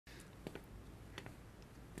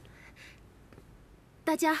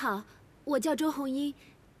大家好，我叫周红英，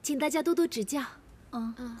请大家多多指教。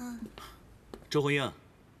周红英，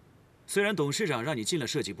虽然董事长让你进了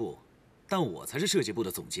设计部，但我才是设计部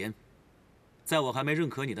的总监。在我还没认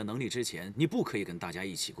可你的能力之前，你不可以跟大家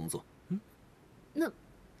一起工作。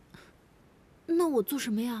那我做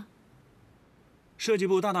什么呀？设计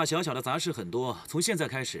部大大小小的杂事很多，从现在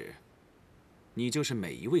开始，你就是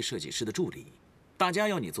每一位设计师的助理。大家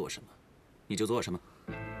要你做什么，你就做什么。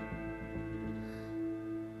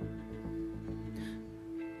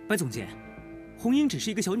 白总监，红英只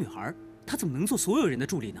是一个小女孩，她怎么能做所有人的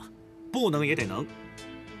助理呢？不能也得能。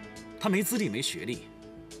她没资历没学历，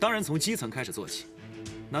当然从基层开始做起。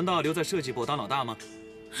难道留在设计部当老大吗？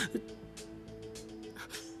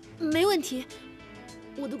没问题，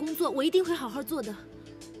我的工作我一定会好好做的。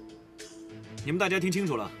你们大家听清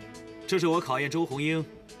楚了，这是我考验周红英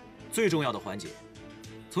最重要的环节。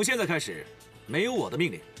从现在开始，没有我的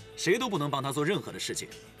命令，谁都不能帮她做任何的事情。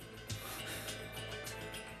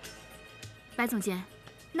 白总监，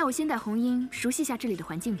那我先带红英熟悉一下这里的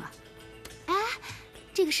环境吧。哎，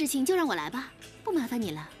这个事情就让我来吧，不麻烦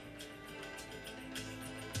你了。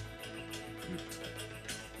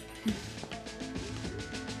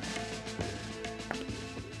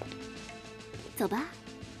走吧。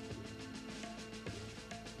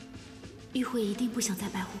玉慧一定不想在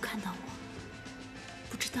白湖看到我，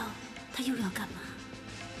不知道她又要干嘛。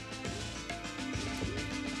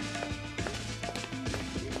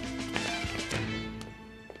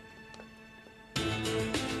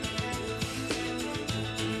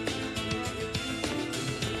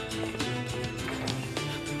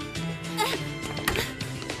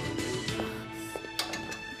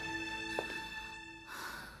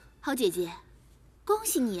 好姐姐，恭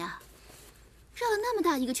喜你啊！绕了那么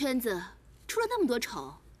大一个圈子，出了那么多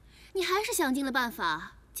丑，你还是想尽了办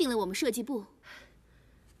法进了我们设计部。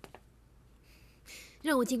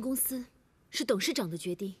让我进公司是董事长的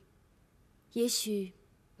决定，也许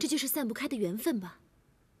这就是散不开的缘分吧。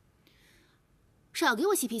少给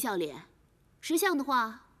我嬉皮笑脸，识相的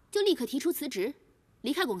话就立刻提出辞职，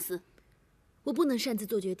离开公司。我不能擅自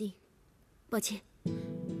做决定，抱歉。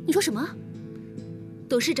你说什么？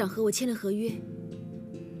 董事长和我签了合约，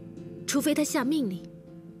除非他下命令，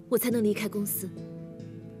我才能离开公司，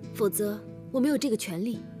否则我没有这个权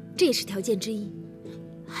利，这也是条件之一。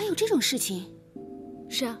还有这种事情？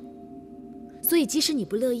是啊，所以即使你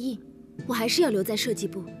不乐意，我还是要留在设计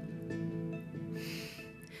部，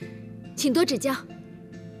请多指教。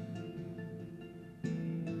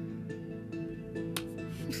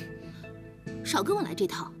少跟我来这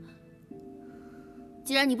套。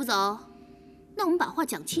既然你不走。 那我们把话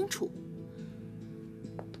讲清楚，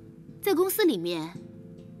在公司里面，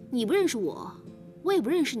你不认识我，我也不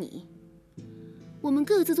认识你。我们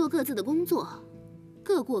各自做各自的工作，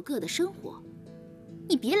各过各的生活。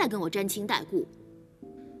你别来跟我沾亲带故。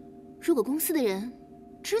如果公司的人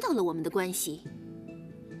知道了我们的关系，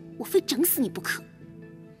我非整死你不可。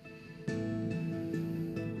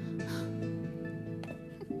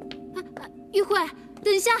玉慧，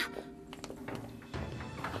等一下。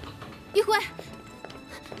 玉慧，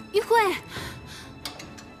玉慧，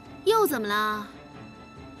又怎么了？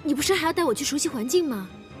你不是还要带我去熟悉环境吗？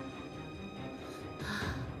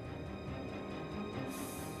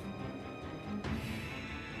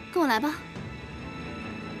跟我来吧。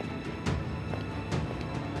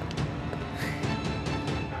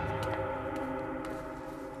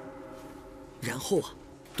然后啊，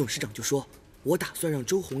董事长就说：“我打算让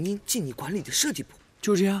周红英进你管理的设计部。”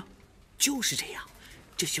就这样？就是这样。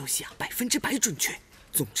 这消息啊，100%准确。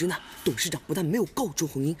总之呢，董事长不但没有告周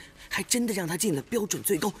红英，还真的让她进了标准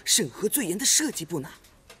最高、审核最严的设计部呢。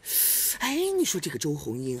哎，你说这个周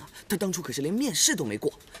红英啊，她当初可是连面试都没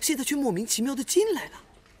过，现在却莫名其妙的进来了。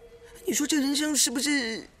你说这人生是不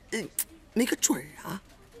是没个准儿啊？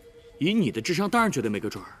以你的智商，当然觉得没个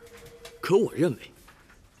准儿。可我认为，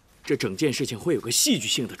这整件事情会有个戏剧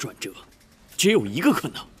性的转折，只有一个可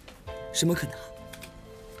能。什么可能？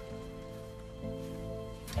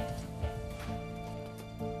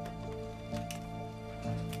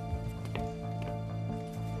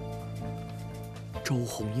 周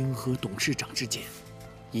红英和董事长之间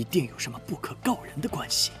一定有什么不可告人的关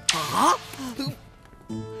系啊！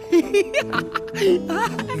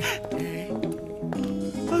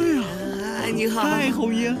哎呀，你好，嗨，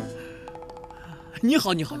红英，你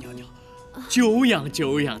好，你好，你好，你好，久仰，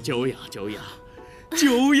久仰，久仰，久仰，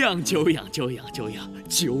久仰，久仰，久仰，久仰，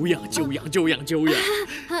久仰，久仰，久仰，久仰。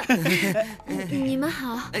你们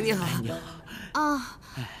好。哎，你好，你好。哦，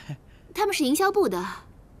他们是营销部的，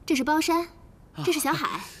这是包山。 这是小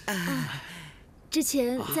海，之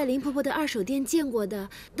前在林婆婆的二手店见过的，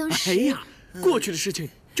当时……哎呀，过去的事情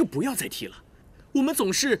就不要再提了。我们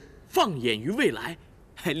总是放眼于未来，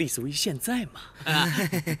还立足于现在嘛。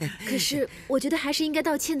可是我觉得还是应该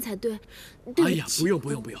道歉才对。对不起。哎呀，不用，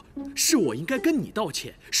是我应该跟你道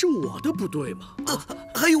歉，是我的不对嘛。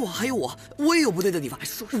还有我也有不对的地方，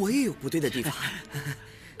我也有不对的地方。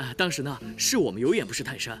当时呢，是我们有眼不识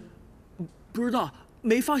泰山，不知道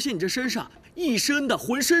没发现你这身上一身的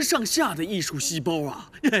浑身上下的艺术细胞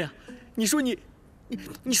啊！哎呀，你说你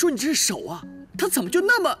这手啊，它怎么就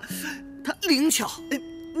那么灵巧？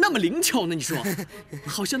那么灵巧呢？你说，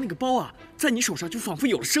好像那个包啊，在你手上就仿佛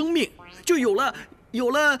有了生命，就有了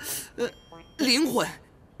灵魂。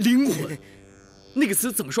那个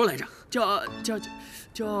词怎么说来着？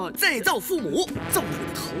叫再造父母。造你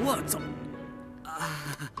个头啊！造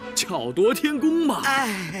巧夺天工嘛，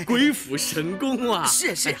鬼斧神工啊！是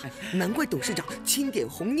啊，难怪董事长钦点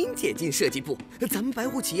红英姐进设计部。咱们白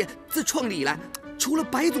狐企业自创立以来，除了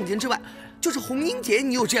白总监之外，就是红英姐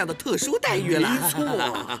你有这样的特殊待遇了。没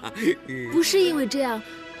错，不是因为这样，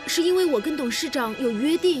是因为我跟董事长有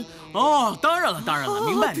约定。哦，当然了，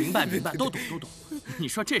明白，都懂。你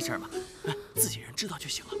说这事儿嘛，自己人知道就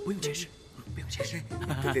行了，不用解释。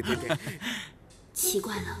对。奇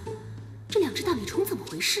怪了，这两只大米虫怎么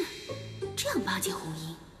回事？这样巴结红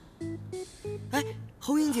英。哎，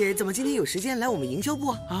红英姐怎么今天有时间来我们营销部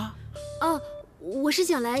啊？哦，我是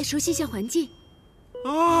想来熟悉一下环境。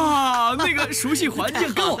啊，那个熟悉环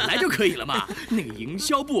境跟我们来就可以了嘛。那个营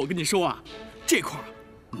销部，我跟你说啊，这块儿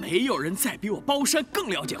没有人再比我包山更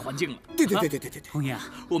了解环境了。对。红英，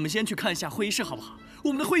我们先去看一下会议室好不好？我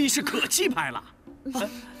们的会议室可气派了。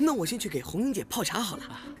那我先去给红英姐泡茶好了。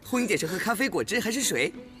红英姐是喝咖啡、果汁还是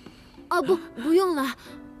水？哦，不用了。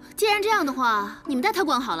既然这样的话，你们带她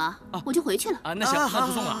逛好了，我就回去了。那行，那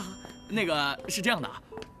不送了。那个是这样的，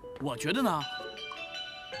我觉得呢。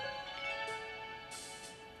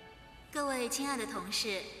各位亲爱的同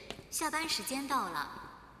事，下班时间到了。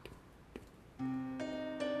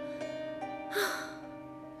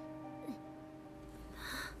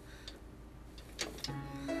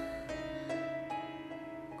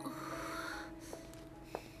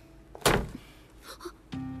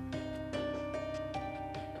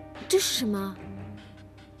这是什么？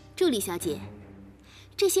助理小姐，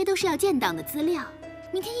这些都是要建档的资料，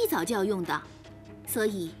明天一早就要用到，所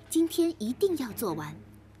以今天一定要做完，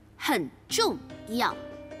很重要。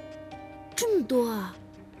这么多啊？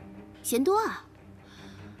嫌多啊？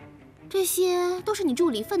这些都是你助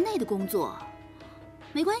理分内的工作，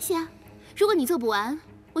没关系啊。如果你做不完，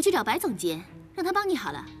我去找白总监，让他帮你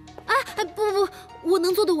好了。不，我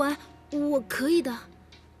能做得完，我可以的。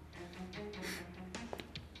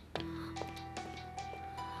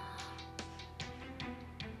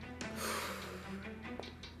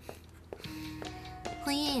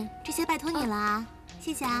婚姻，这些拜托你了啊，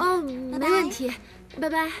谢谢啊。没问题，拜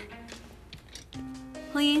拜。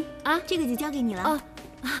婚姻这个就交给你了。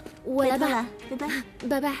我来吧，拜拜，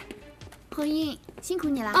拜拜。婚姻，辛苦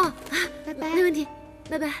你了。拜拜，没问题，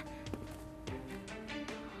拜拜。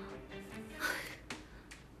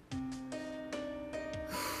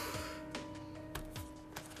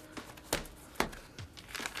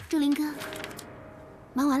仲林哥，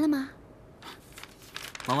忙完了吗？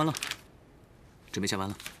忙完了，准备下班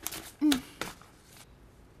了。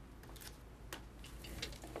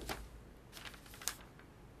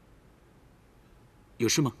有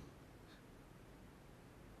事吗？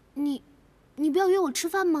你不要约我吃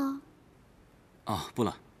饭吗？不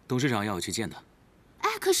了，董事长要我去见他。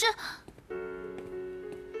可是，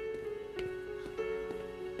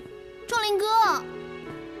仲林哥，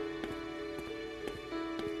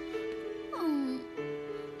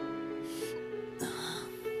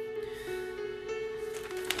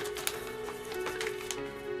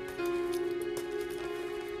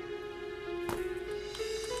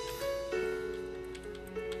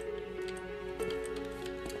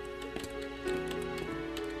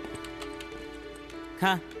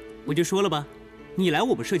看，我就说了吧，你来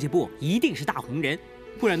我们设计部一定是大红人，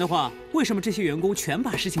不然的话，为什么这些员工全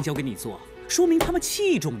把事情交给你做？说明他们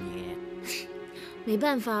器重你。没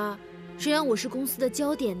办法，谁让我是公司的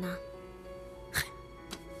焦点呢？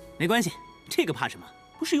没关系，这个怕什么？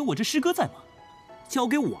不是有我这师哥在吗？交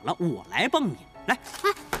给我了，我来帮你。来，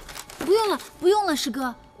不用了，师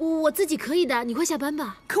哥，我自己可以的。你快下班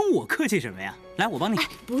吧。跟我客气什么呀？来，我帮你。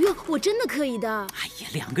不用，我真的可以的。哎呀，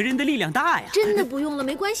两个人的力量大呀。真的不用了，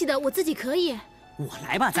没关系的，我自己可以。我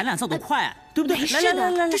来吧，咱俩造得快，对不对？没事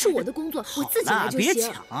的，这是我的工作，我自己来就行。别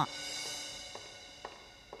抢啊！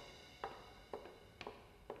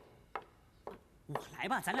我来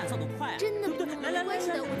吧，咱俩造得快，真的不用，来，没关系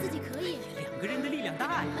的，我自己可以。两个人的力量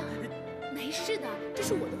大呀。没事的，这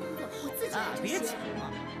是我的工作，我自己来就行。别抢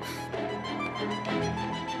了。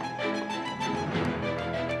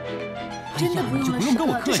真的不用了，不用跟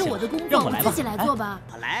我客气了，这是我的工作，让我来吧，自己来做吧。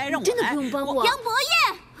来，让我真的不用帮我。杨博业，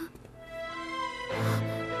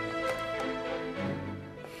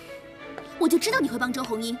我就知道你会帮周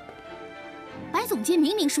红英。白总监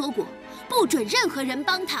明明说过，不准任何人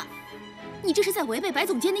帮他。你这是在违背白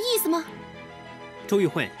总监的意思吗？周玉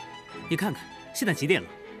慧，你看看现在几点了？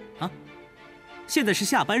啊？现在是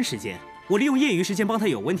下班时间，我利用业余时间帮他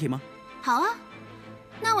有问题吗？好啊，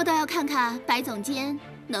那我倒要看看白总监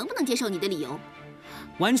能不能接受你的理由。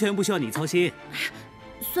完全不需要你操心。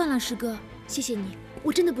算了，师哥，谢谢你，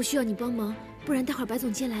我真的不需要你帮忙，不然待会儿白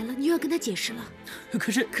总监来了，你又要跟他解释了。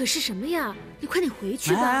可是什么呀？你快点回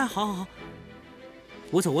去吧。哎，好，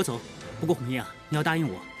我走。不过红英啊，你要答应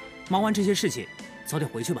我，忙完这些事情，早点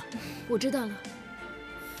回去吧。我知道了。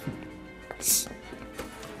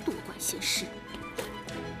多管闲事。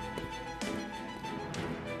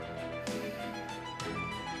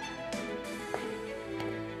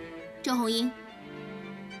周红英，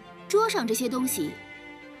桌上这些东西，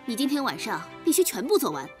你今天晚上必须全部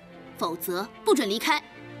做完，否则不准离开。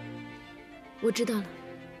我知道了。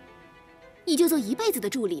你就做一辈子的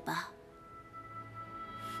助理吧。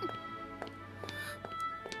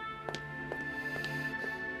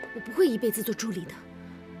我不会一辈子做助理的。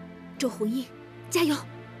周红英，加油！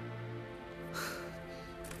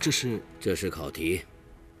这是考题，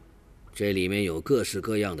这里面有各式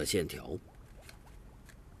各样的线条。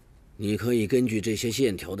你可以根据这些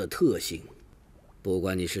线条的特性，不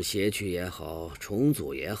管你是斜去也好，重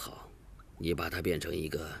组也好，你把它变成一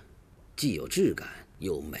个既有质感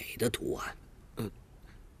又美的图案。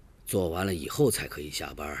做完了以后才可以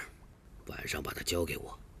下班，晚上把它交给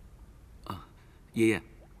我。爷爷，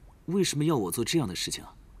为什么要我做这样的事情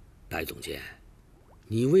啊？白总监，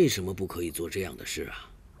你为什么不可以做这样的事啊？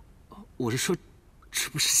我是说，这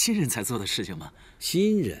不是新人才做的事情吗？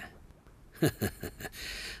新人？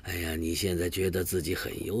哎呀，你现在觉得自己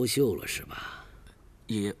很优秀了是吧？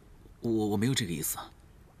爷爷，我没有这个意思。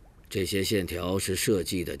这些线条是设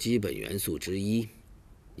计的基本元素之一，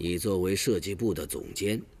你作为设计部的总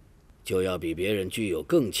监，就要比别人具有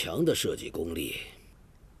更强的设计功力。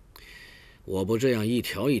我不这样一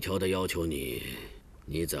条一条的要求你，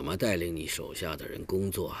你怎么带领你手下的人工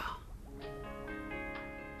作啊？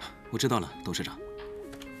我知道了，董事长。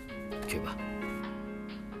去吧。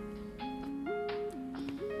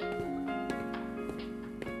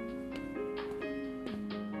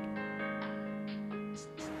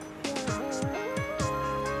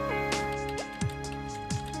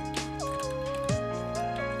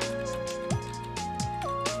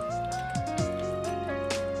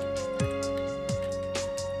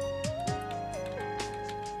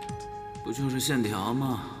不就是线条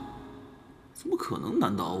吗？怎么可能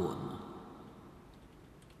难倒我呢？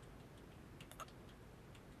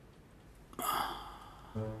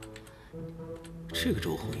这个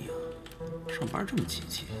周红英，上班这么积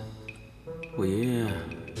极，我爷爷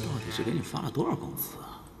到底是给你发了多少工资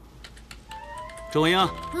啊？周红英，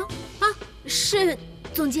是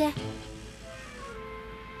总监。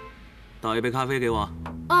倒一杯咖啡给我。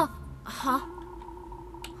哦，好。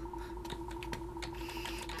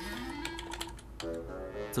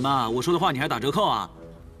怎么，我说的话你还打折扣啊？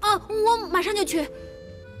哦，我马上就去。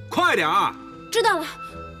快点儿！知道了。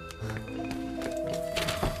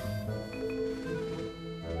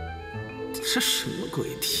这什么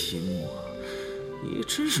鬼题目啊！你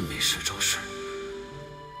真是没事找事。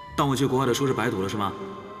当我去国外的书是白读了是吗？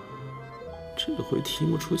这回题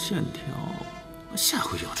目出线条，那下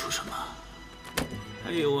回要出什么？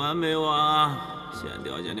还有完没完？线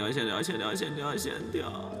条。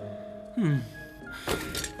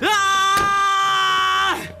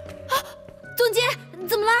总监，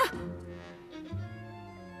怎么了？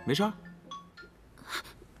没事儿。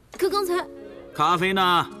可刚才咖啡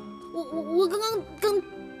呢？我刚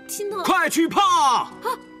听到。快去泡！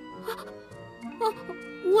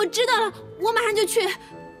我知道了，我马上就去。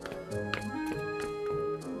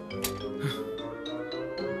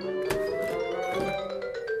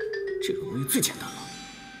这个东西最简单了。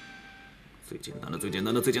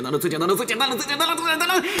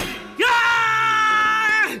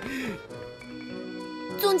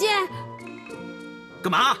总监，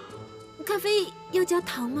干嘛？咖啡要加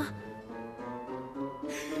糖吗？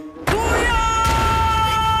不要！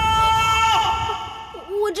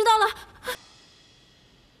我知道了。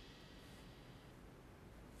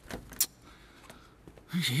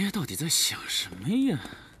爷爷到底在想什么呀？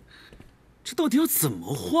这到底要怎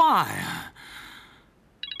么画呀？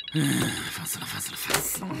烦死了！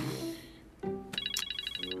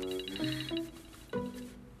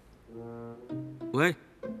喂，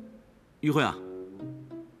玉慧啊？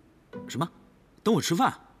什么？等我吃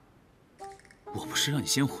饭？我不是让你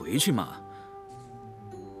先回去吗？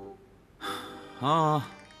好，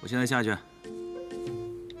我现在下去。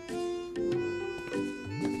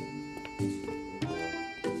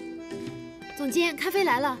总监，咖啡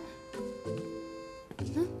来了。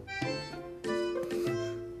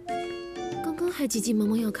刚刚还急急忙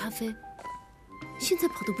忙要咖啡，现在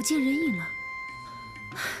跑得不见人影了。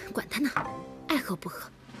管他呢，爱喝不喝。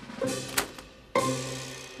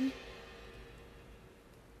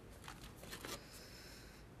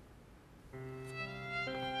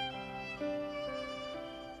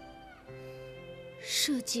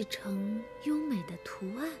设计成优美的图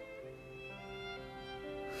案。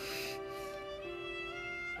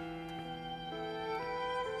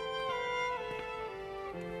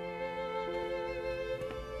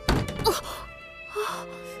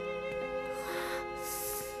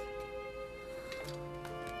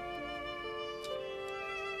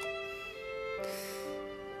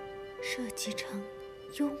设计成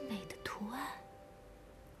优美的图案。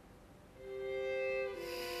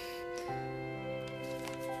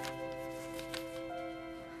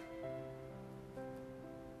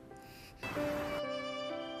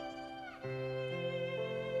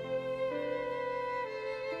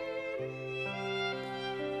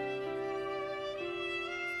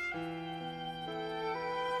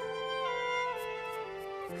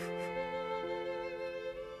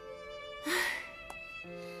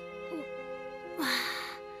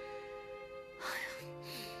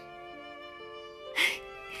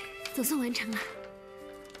总算完成了。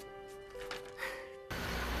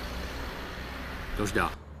董事长，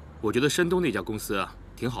我觉得山东那家公司啊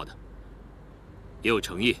挺好的，也有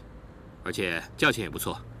诚意，而且价钱也不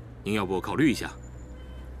错，您要不考虑一下？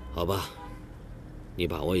好吧，你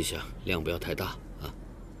把握一下，量不要太大啊。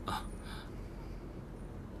啊。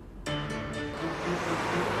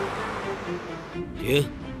停！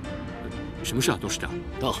什么事啊，董事长？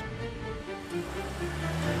到。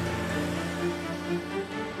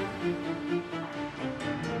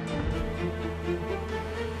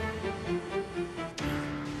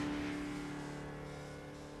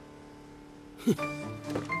哼，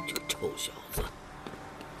这个臭小子！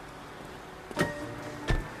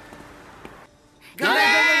干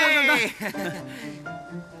杯！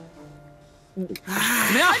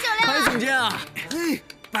怎么样，白总监啊？哎，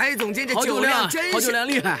白总监这酒量真是好酒量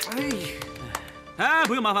厉害！哎，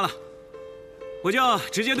不用麻烦了，我就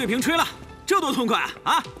直接对瓶吹了，这多痛快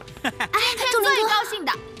啊！今天最高兴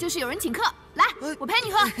的就是有人请客，来，我陪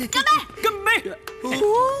你喝，干杯！干杯！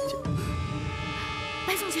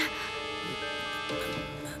白总监。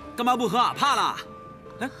干嘛不喝啊？怕了？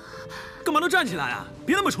哎，干嘛都站起来啊？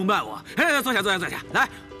别那么崇拜我！哎，坐下，坐下，坐下。来，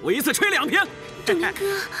我一次吹2瓶。仲林哥，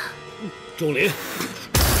仲林，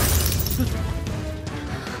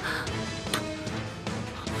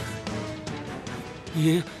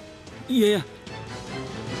爷爷，爷爷。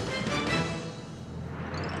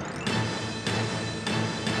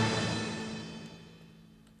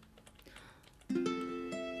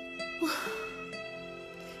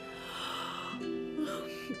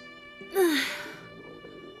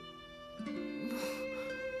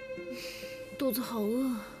肚子好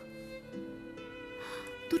饿，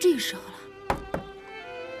都这个时候了。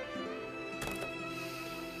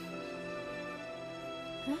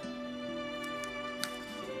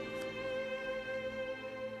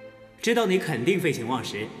知道你肯定废寝忘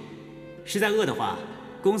食，实在饿的话，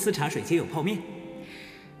公司茶水间有泡面。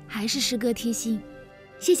还是师哥贴心，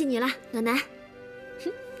谢谢你了，暖男。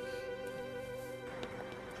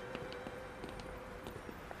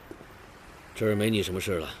这儿没你什么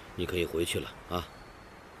事了，你可以回去了啊。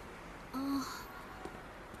哦。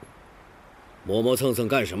磨磨蹭蹭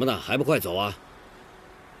干什么呢？还不快走啊！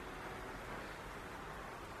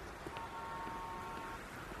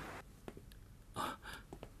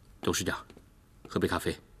董事长，喝杯咖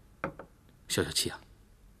啡，消消气啊。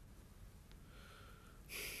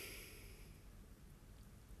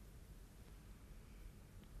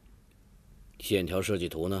线条设计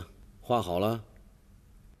图呢？画好了？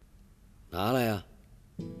拿来呀！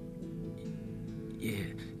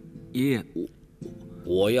爷爷，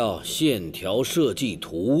我要线条设计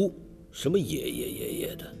图，什么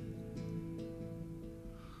爷的？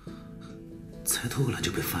猜透了就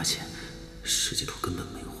被发现，设计图根本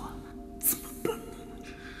没画，怎么办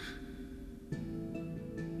呢？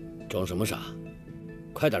装什么傻？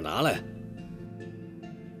快点拿来！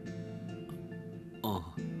哦。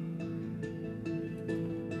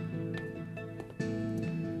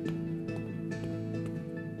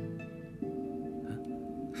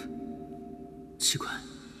奇怪，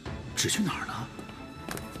纸去哪儿了？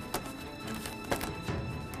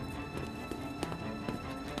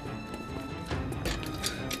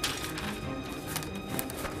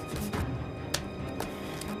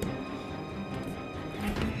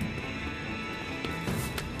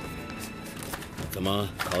什么？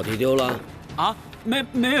考题丢了？啊，没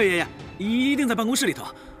有，爷爷，一定在办公室里头。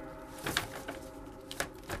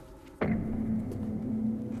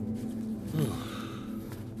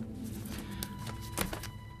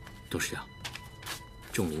董事长，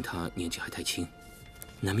仲明他年纪还太轻，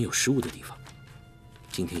难免有失误的地方。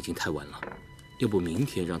今天已经太晚了，要不明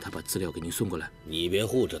天让他把资料给您送过来？你别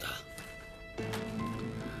护着他。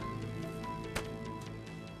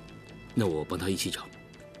那我帮他一起找。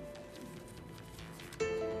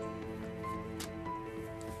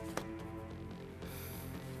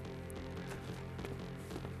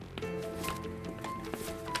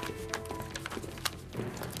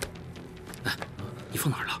哎，你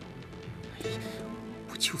放哪儿了？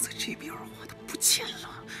不就在这边，我都不见了。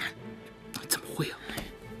怎么会啊？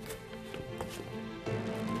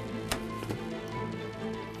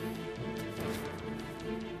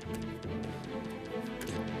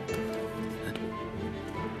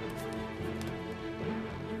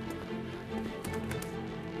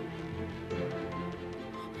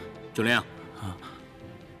仲亮，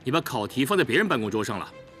你把考题放在别人办公桌上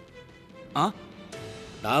了。啊？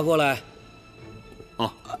拿过来。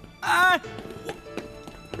哦。哎！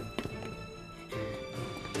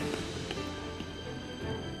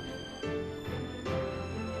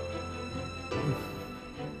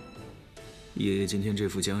爷爷今天这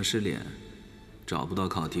副僵尸脸，找不到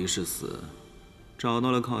考题是死，找到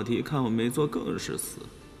了考题看我没做更是死。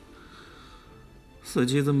死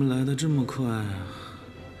期怎么来的这么快啊？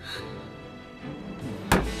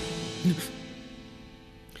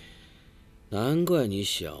难怪你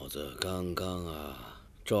小子刚刚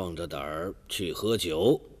壮着胆儿去喝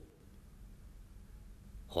酒。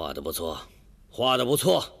画得不错，画得不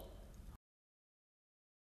错。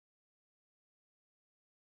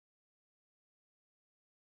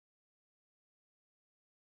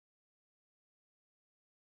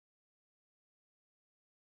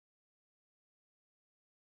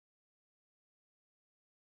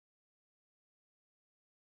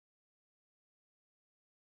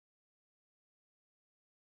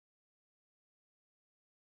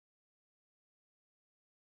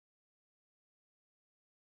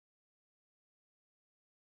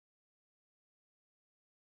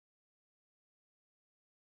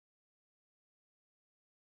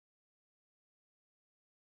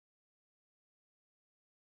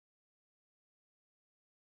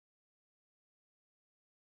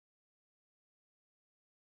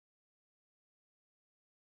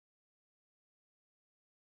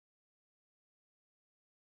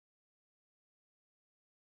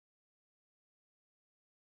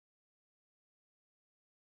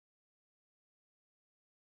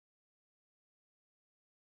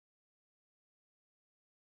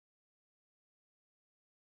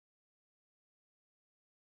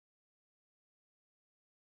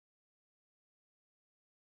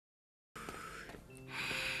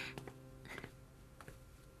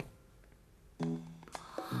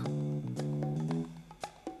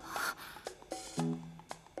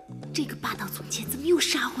这个霸道总监怎么又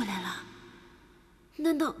杀回来了？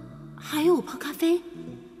难道还要我泡咖啡？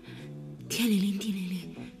天灵灵，地灵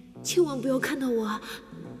灵，千万不要看到我啊，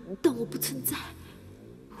当我不存在。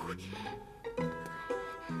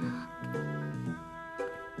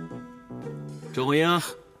周红英，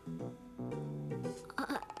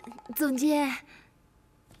总监，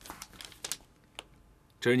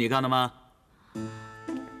这是你干的吗？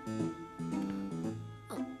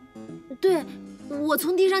对，我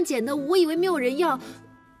从地上捡的，我以为没有人要，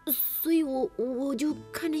所以我就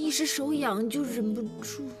看着一时手痒，就忍不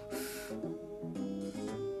住。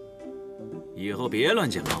以后别乱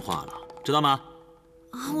捡漫画了，知道吗？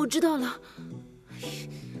啊，我知道了。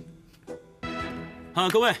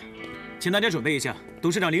各位，请大家准备一下，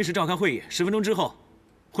董事长临时召开会议，10分钟之后，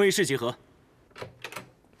会议室集合。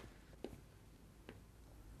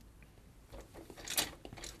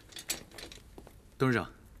董事长，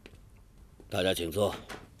大家请坐。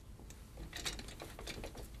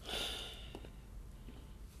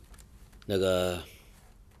那个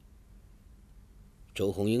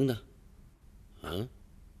周红英呢？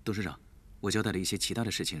董事长，我交代了一些其他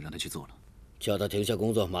的事情，让他去做了。叫他停下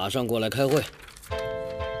工作，马上过来开会。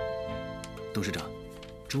董事长，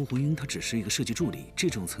周红英她只是一个设计助理，这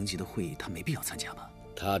种层级的会议她没必要参加吧？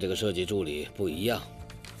她这个设计助理不一样。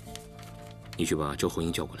你去把周红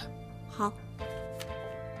英叫过来。好。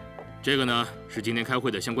这个呢是今天开会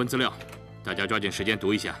的相关资料，大家抓紧时间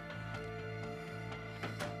读一下。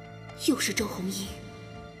又是周红英，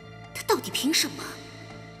她到底凭什么？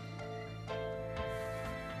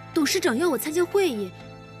董事长要我参加会议，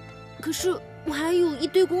可是我还有一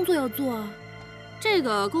堆工作要做啊。这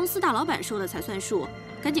个公司大老板说了才算数，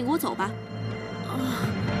赶紧给我走吧。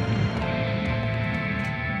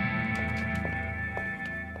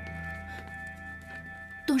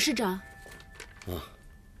董事长。啊，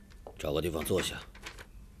找个地方坐下。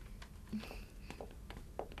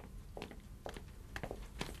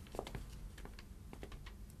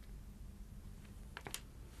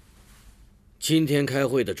今天开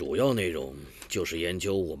会的主要内容就是研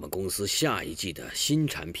究我们公司下一季的新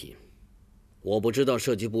产品。我不知道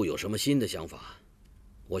设计部有什么新的想法，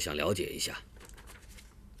我想了解一下。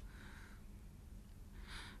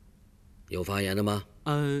有发言的吗？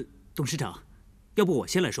董事长，要不我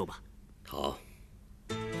先来说吧。好。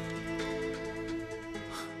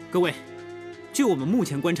各位，据我们目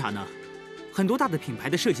前观察呢，很多大的品牌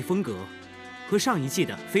的设计风格和上一季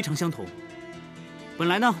的非常相同。本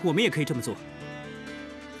来呢，我们也可以这么做，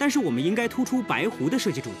但是我们应该突出白狐的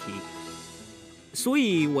设计主题。所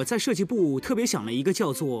以我在设计部特别想了一个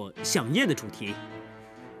叫做“响艳”的主题，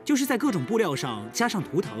就是在各种布料上加上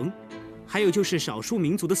图腾，还有就是少数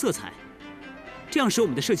民族的色彩，这样使我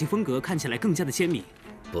们的设计风格看起来更加的鲜明。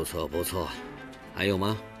不错不错，还有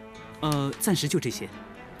吗？暂时就这些。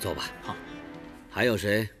走吧。好。还有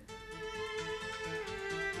谁？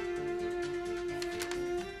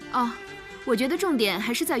哦，我觉得重点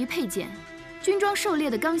还是在于配件，军装狩猎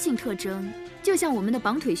的刚性特征。就像我们的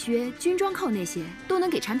绑腿靴、军装扣那些，都能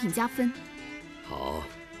给产品加分。好，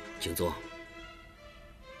请坐。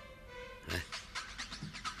来，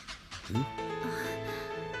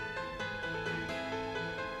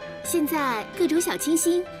现在各种小清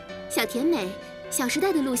新、小甜美、小时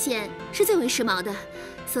代的路线是最为时髦的，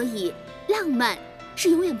所以浪漫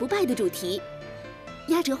是永远不败的主题。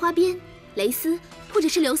压折花边、蕾丝或者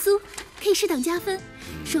是流苏，可以适当加分，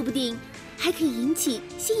说不定还可以引起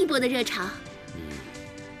新一波的热潮。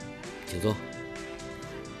请坐。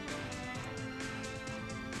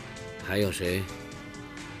还有谁？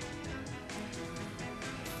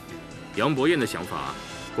杨博彦的想法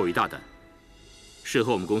过于大胆，适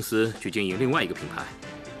合我们公司去经营另外一个品牌。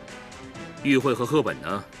玉慧和赫本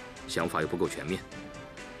呢，想法又不够全面。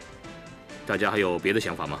大家还有别的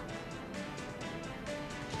想法吗？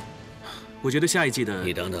我觉得下一季的……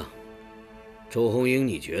你等等，周红英，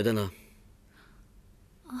你觉得呢？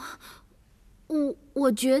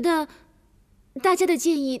我觉得大家的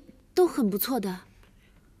建议都很不错的。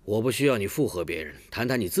我不需要你附和别人，谈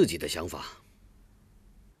谈你自己的想法。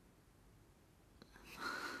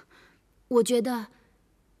我觉得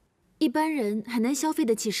一般人很难消费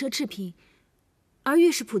得起奢侈品，而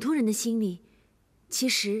越是普通人的心理，其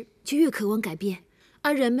实却越渴望改变。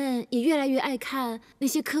而人们也越来越爱看那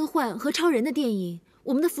些科幻和超人的电影，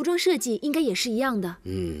我们的服装设计应该也是一样的。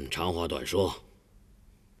长话短说。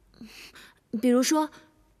比如说，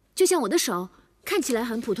就像我的手看起来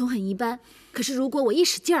很普通很一般，可是如果我一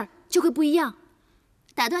使劲儿，就会不一样。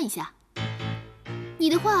打断一下，你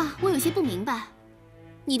的话我有些不明白。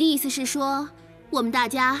你的意思是说，我们大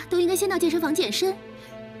家都应该先到健身房健身，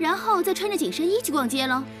然后再穿着紧身衣去逛街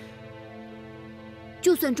喽？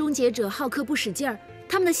就算终结者浩克不使劲儿，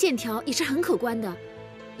他们的线条也是很可观的，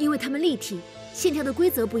因为他们立体，线条的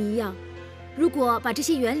规则不一样。如果把这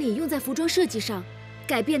些原理用在服装设计上，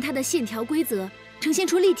改变它的线条规则，呈现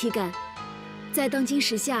出立体感，在当今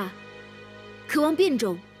时下，渴望变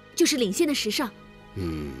种就是领先的时尚。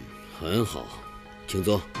很好，请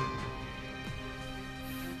坐。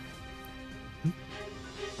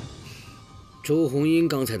周红英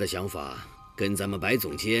刚才的想法跟咱们白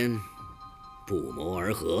总监不谋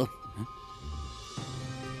而合。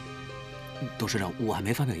董事长，我还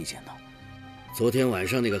没发表意见呢。昨天晚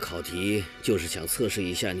上那个考题就是想测试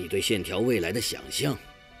一下你对线条未来的想象。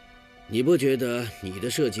你不觉得你的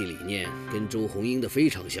设计理念跟周红英的非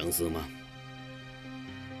常相似吗？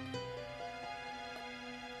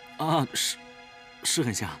是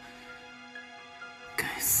很像。该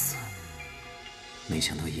死，没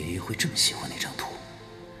想到爷爷会这么喜欢那张图。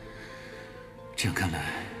这样看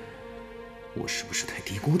来，我是不是太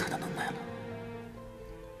低估他的能耐了？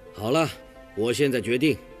好了，我现在决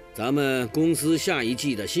定，咱们公司下一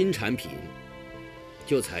季的新产品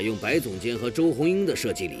就采用白总监和周红英的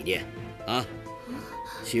设计理念啊！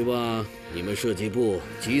希望你们设计部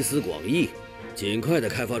集思广益，尽快的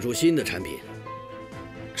开发出新的产品。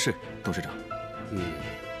是，董事长。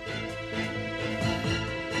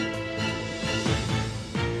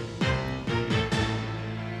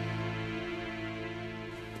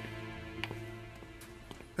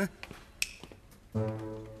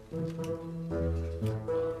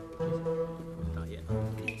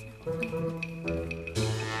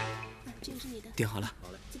点好了，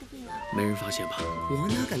没人发现吧？我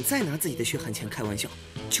哪敢再拿自己的血汗钱开玩笑？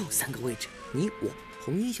就3个位置，你我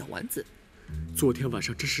红衣小丸子。昨天晚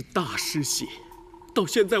上真是大失血，到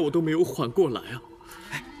现在我都没有缓过来啊！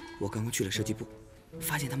哎，我刚刚去了设计部，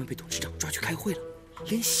发现他们被董事长抓去开会了，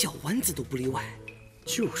连小丸子都不例外。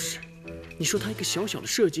就是，你说他一个小小的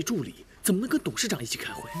设计助理，怎么能跟董事长一起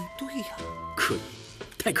开会？对呀，可疑，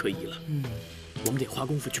太可疑了。我们得花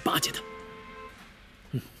功夫去巴结他。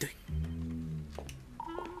对。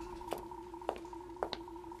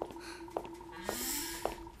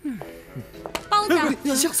包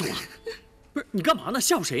子，吓死我了！不是你干嘛呢？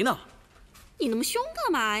吓唬谁呢？你那么凶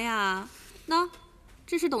干嘛呀？那，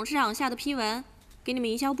这是董事长下的批文，给你们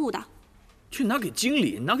营销部的。去拿给经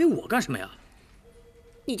理，拿给我干什么呀？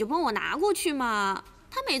你就帮我拿过去嘛。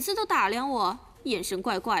他每次都打量我，眼神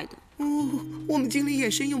怪怪的。哦，我们经理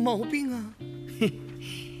眼神有毛病啊！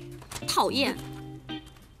讨厌。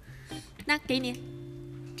那给你，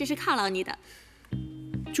这是犒劳你的。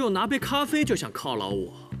就拿杯咖啡就想犒劳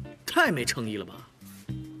我，太没诚意了吧？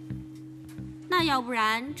那要不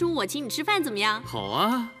然中午我请你吃饭怎么样？好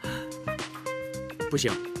啊。不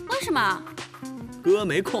行。为什么？哥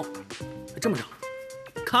没空。这么着，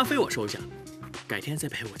咖啡我收下，改天再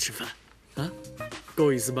陪我吃饭，啊，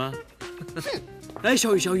够意思吧？哎，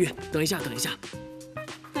小雨，等一下。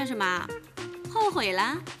干什么？后悔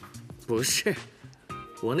了？不是，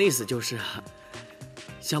我那意思就是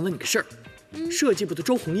想问你个事儿。设计部的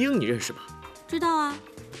周红英你认识吧？知道啊。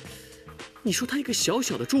你说她一个小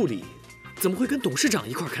小的助理，怎么会跟董事长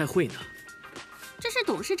一块开会呢？这是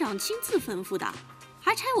董事长亲自吩咐的，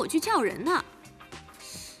还差我去叫人呢。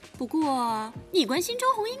不过你关心周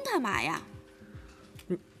红英干嘛呀？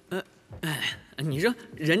你说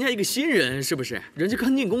人家一个新人是不是？人家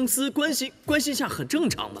刚进公司，关心下很正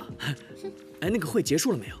常嘛。哎，那个会结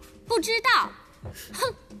束了没有？不知道。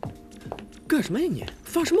哼！干什么呀你？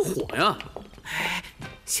发什么火呀？哎，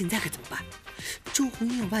现在可怎么办？周红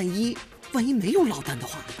英万一没有落单的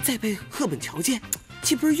话，再被赫本瞧见，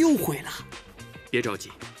岂不是又毁了？别着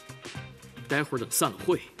急，待会儿等散了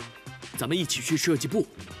会，咱们一起去设计部，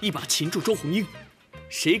一把擒住周红英。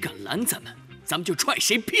谁敢拦咱们就踹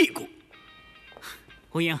谁屁股。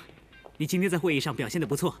红英，你今天在会议上表现得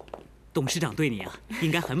不错，董事长对你啊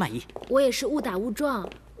应该很满意。我也是误打误撞，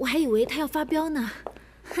我还以为他要发飙呢。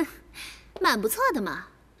哼，蛮不错的嘛，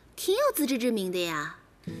挺有自知之明的呀。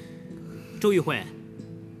周玉慧，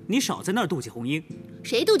你少在那儿妒忌红英。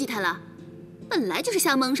谁妒忌她了？本来就是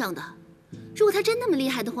瞎蒙上的。如果她真那么厉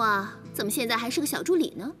害的话，怎么现在还是个小助理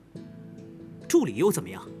呢？助理又怎么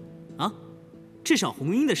样？啊，至少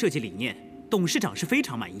红英的设计理念，董事长是非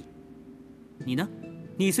常满意。你呢？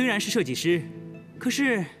你虽然是设计师，可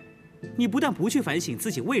是你不但不去反省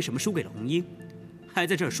自己为什么输给了红英，还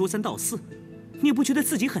在这儿说三道四，你不觉得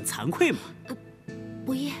自己很惭愧吗？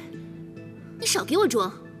博业，你少给我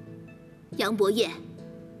装！杨博业，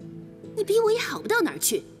你比我也好不到哪儿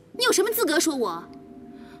去，你有什么资格说我？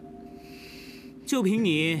就凭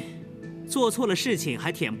你做错了事情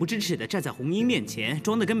还恬不知耻地站在红英面前，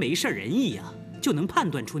装得跟没事人一样，就能判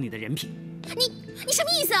断出你的人品。你什么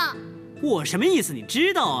意思啊？我什么意思？你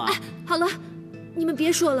知道啊？哎，好了，你们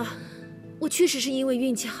别说了，我确实是因为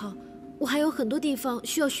运气好，我还有很多地方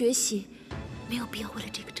需要学习，没有必要为了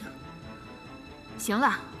这个争。行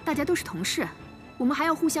了，大家都是同事，我们还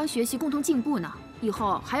要互相学习，共同进步呢。以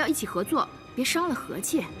后还要一起合作，别伤了和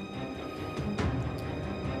气。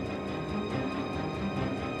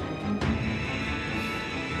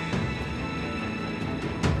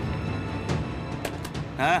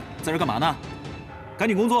哎，在这干嘛呢？赶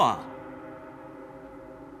紧工作啊！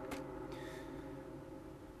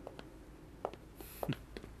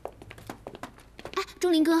哎，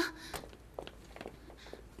钟林哥，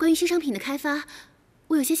关于新商品的开发，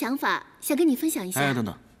我有些想法想跟你分享一下。哎，等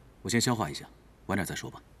等，我先消化一下，晚点再说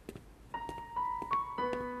吧。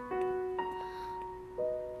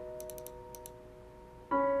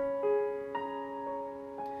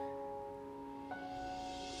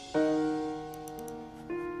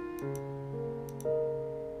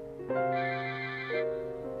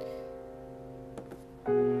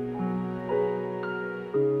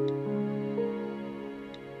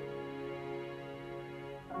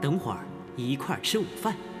等会儿一块儿吃午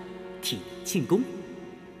饭，替你庆功。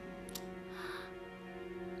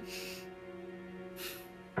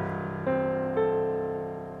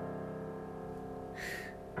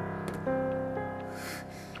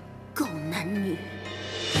狗男女！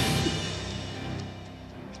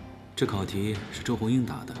这考题是周红英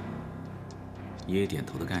答的，爷爷点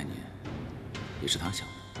头的概念也是他想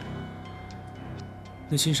的。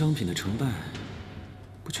那新商品的成败，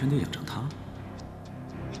不全得仰仗他？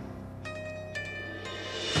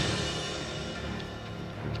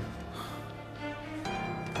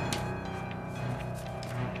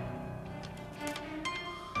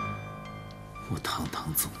我堂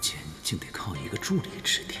堂总监竟得靠一个助理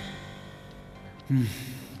吃点。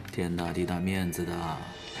天大地大面子的，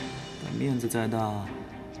但面子再大，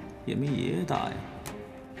也没爷大呀。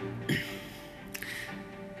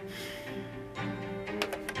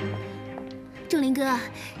仲林哥，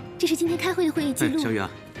这是今天开会的会议记录。小雨啊，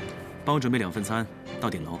帮我准备2份餐到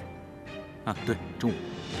顶楼。啊，对，中午，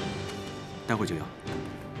待会儿就要。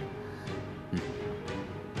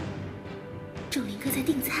仲林哥在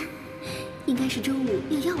订餐，应该是中午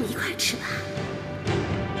要邀我一块儿吃吧。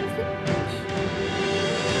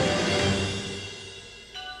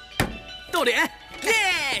到点，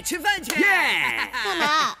耶，吃饭去！耶，干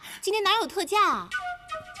嘛？今天哪有特价啊？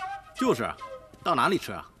就是，到哪里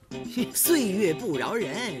吃啊？岁月不饶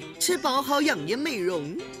人，吃饱好养颜美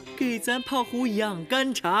容。给咱泡壶养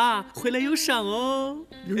肝茶，回来有赏哦。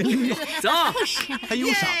走，还有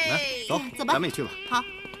赏呢。走，走吧，咱们也去吧。好。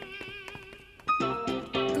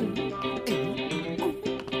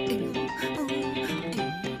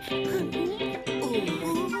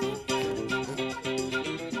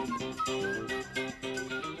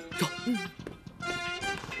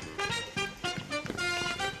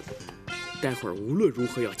待会儿无论如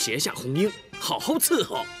何要结下红缨，好好伺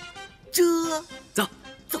候。走。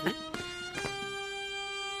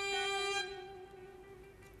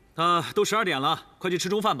都12点了，快去吃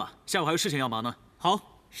中饭吧，下午还有事情要忙呢。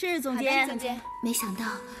好，是总监。总监，没想到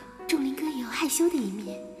仲林哥也有害羞的一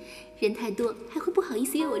面，人太多还会不好意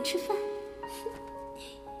思约我吃饭。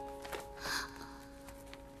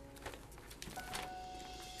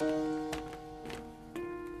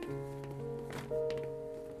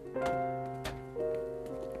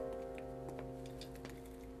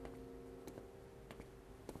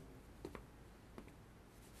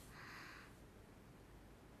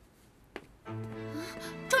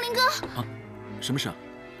仲林哥，啊，什么事啊？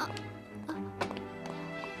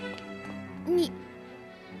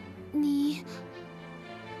你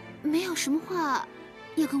没有什么话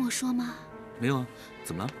要跟我说吗？没有啊，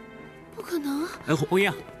怎么了？不可能！哎，红英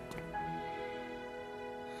啊，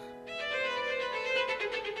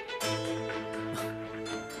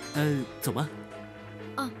走吧。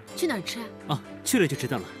去哪儿吃啊？去了就知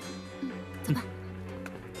道了。走吧。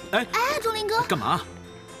哎，仲林哥，干嘛？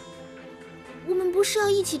我们不是要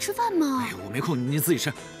一起吃饭吗？哎，我没空，你自己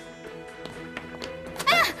吃。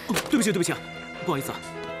哎，对不起啊，不好意思啊。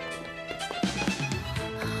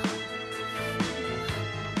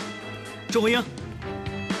周红英。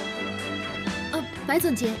白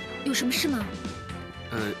总监，有什么事吗？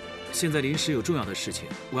现在临时有重要的事情，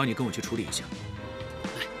我要你跟我去处理一下。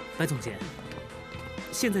白总监，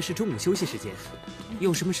现在是中午休息时间，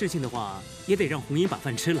有什么事情的话，也得让红英把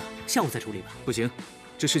饭吃了，下午再处理吧。不行，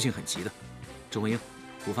这事情很急的。周红英，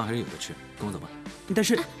午饭还是有的吃，跟我走吧。但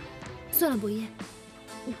是，算了，伯爷，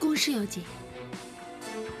公事要紧。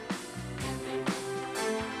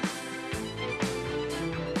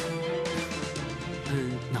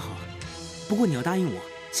那好，不过你要答应我，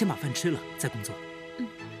先把饭吃了再工作。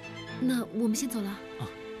那我们先走了。啊，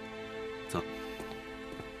走。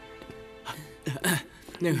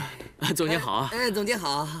那个，总监好啊！总监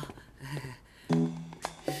好。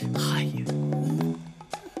哎呀，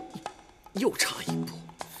又差一步，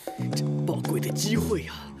这宝贵的机会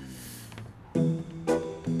呀！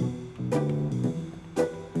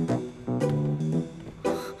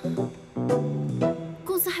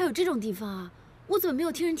公司还有这种地方啊？我怎么没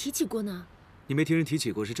有听人提起过呢？你没听人提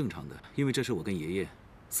起过是正常的，因为这是我跟爷爷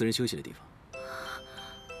私人休息的地方。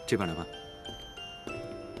这边来吧。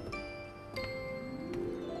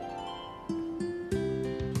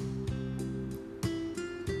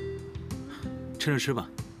趁热吃吧，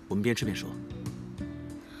我们边吃边说。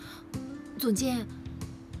总监，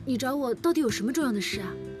你找我到底有什么重要的事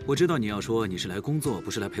啊？我知道你要说你是来工作，不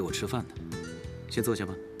是来陪我吃饭的。先坐下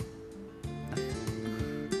吧。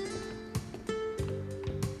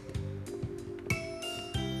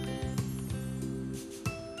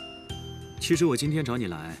其实我今天找你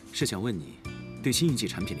来，是想问你对新一季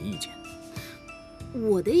产品的意见。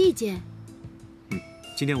我的意见？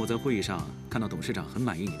今天我在会议上看到董事长很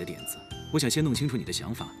满意你的点子，我想先弄清楚你的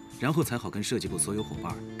想法，然后才好跟设计部所有伙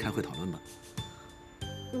伴开会讨论吧。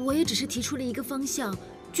我也只是提出了一个方向，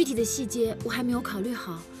具体的细节我还没有考虑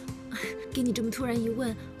好。给你这么突然一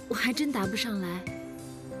问，我还真答不上来。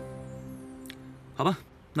好吧，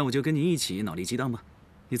那我就跟你一起脑力激荡吧。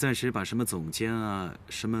你暂时把什么总监啊、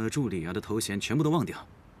什么助理啊的头衔全部都忘掉。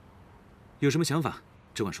有什么想法，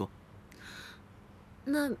只管说。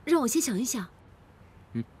那让我先想一想。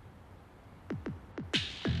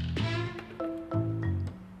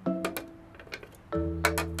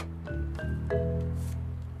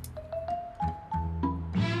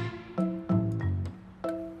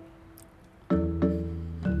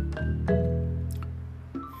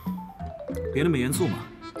别那么严肃嘛，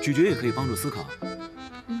咀嚼也可以帮助思考。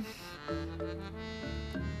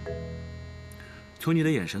从你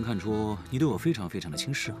的眼神看出，你对我非常非常的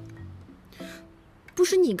轻视啊。不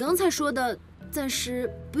是你刚才说的，暂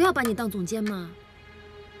时不要把你当总监吗？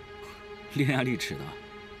伶牙俐齿的，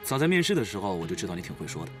早在面试的时候我就知道你挺会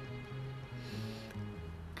说的。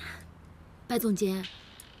白总监，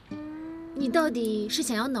你到底是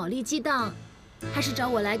想要脑力激荡，还是找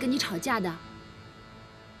我来跟你吵架的？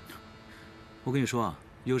我跟你说啊，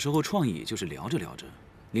有时候创意就是聊着聊着，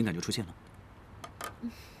灵感就出现了。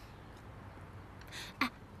哎，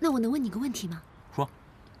那我能问你个问题吗？说。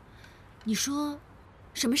你说，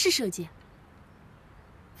什么是设计？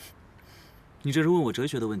你这是问我哲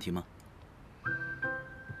学的问题吗？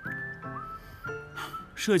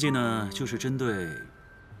设计呢，就是针对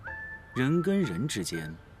人跟人之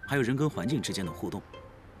间，还有人跟环境之间的互动，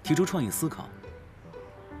提出创意思考，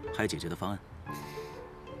还有解决的方案。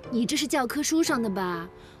你这是教科书上的吧？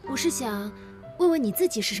我是想问问你自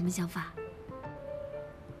己是什么想法。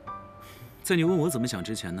在你问我怎么想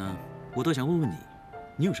之前呢，我倒想问问你，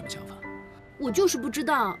你有什么想法？我就是不知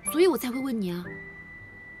道，所以我才会问你啊。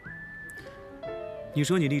你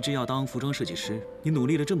说你立志要当服装设计师，你努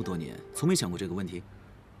力了这么多年，从没想过这个问题？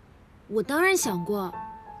我当然想过，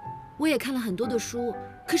我也看了很多的书，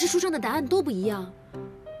可是书上的答案都不一样。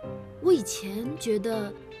我以前觉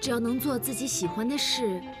得，只要能做自己喜欢的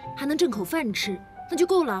事，还能挣口饭吃，那就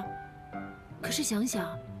够了。可是想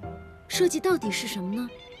想，设计到底是什么呢？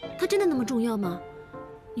它真的那么重要吗？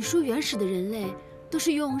你说原始的人类都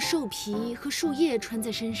是用兽皮和树叶穿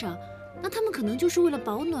在身上，那他们可能就是为了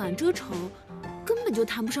保暖遮丑，根本就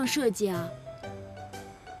谈不上设计啊。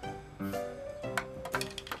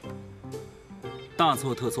大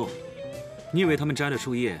错特错！你以为他们摘了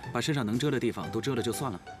树叶，把身上能遮的地方都遮了就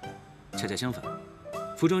算了？恰恰相反，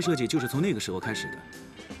服装设计就是从那个时候开始的。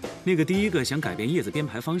那个第一个想改变叶子编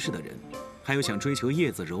排方式的人，还有想追求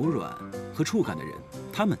叶子柔软和触感的人，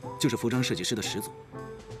他们就是服装设计师的始祖。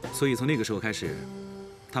所以从那个时候开始，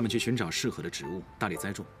他们去寻找适合的植物，大力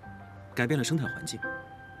栽种，改变了生态环境，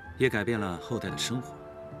也改变了后代的生活。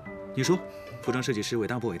你说，服装设计师伟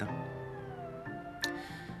大不伟大？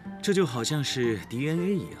这就好像是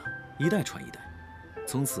DNA 一样，一代传一代，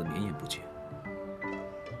从此绵延不绝。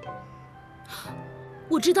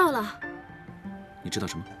我知道了。你知道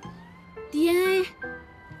什么 ？DNA，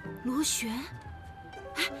 螺旋。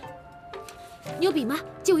哎，你有笔吗？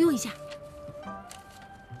借我用一下。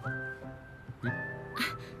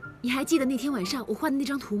你还记得那天晚上我画的那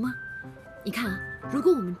张图吗？你看啊，如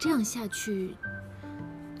果我们这样下去，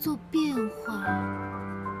做变化。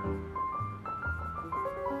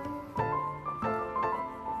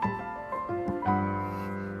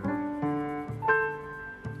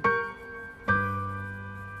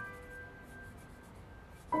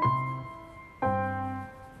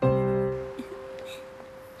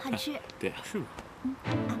好吃。对啊，是吗？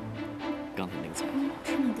刚才那个菜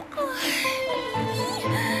吃那个。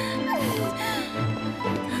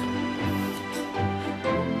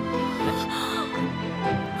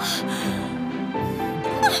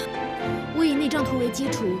我以那张图为基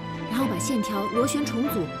础，然后把线条螺旋重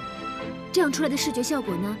组，这样出来的视觉效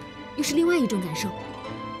果呢，又是另外一种感受。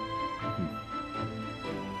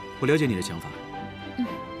我了解你的想法。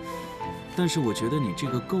但是我觉得你这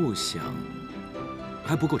个构想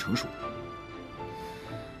还不够成熟，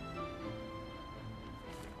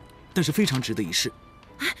但是非常值得一试。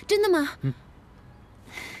啊，真的吗？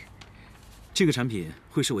这个产品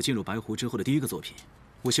会是我进入白狐之后的第一个作品，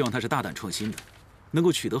我希望它是大胆创新的，能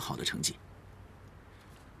够取得好的成绩。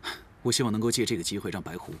我希望能够借这个机会让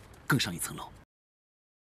白狐更上一层楼。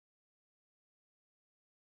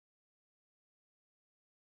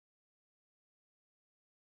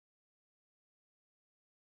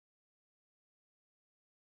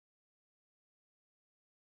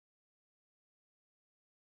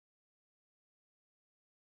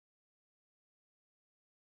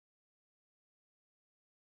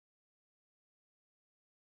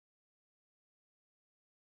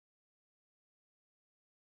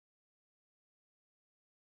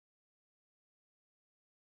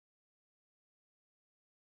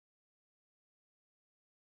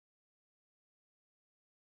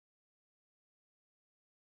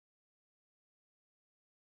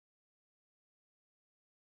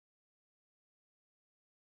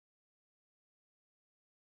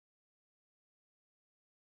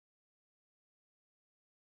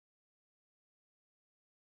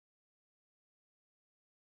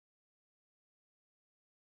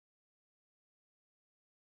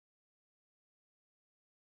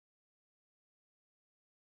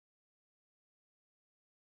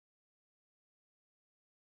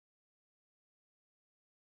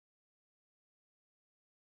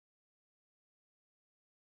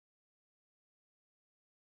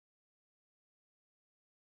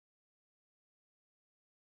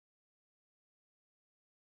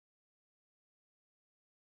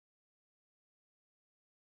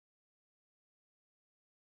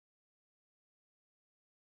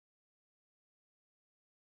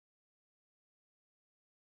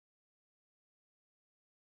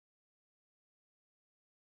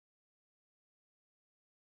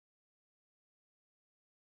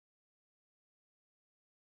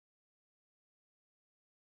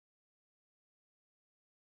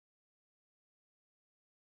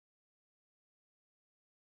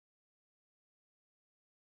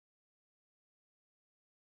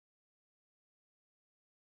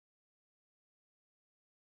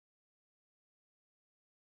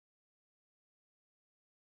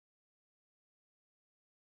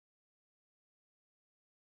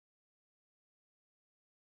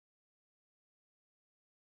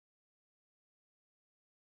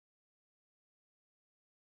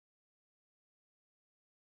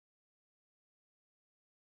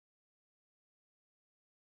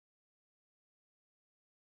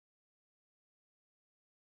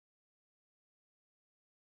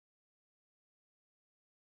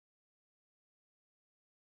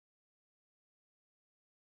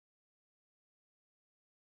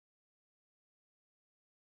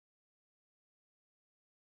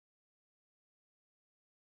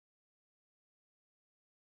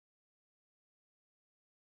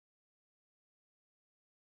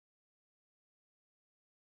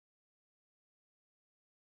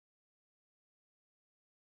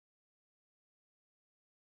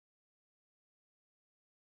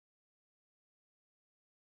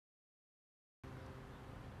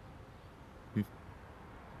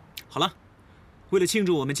好了，为了庆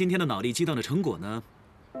祝我们今天的脑力激荡的成果呢，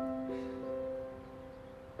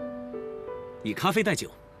以咖啡代酒，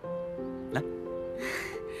来，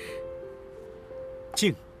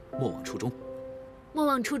敬莫忘初衷。莫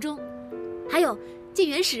忘初衷，还有敬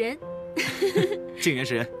原始人。敬原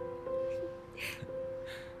始人。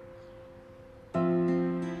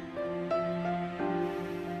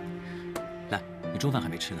来，你中饭还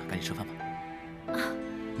没吃呢，赶紧吃饭吧。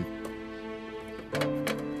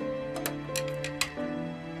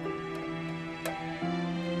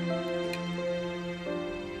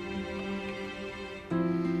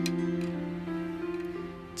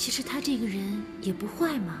其实他这个人也不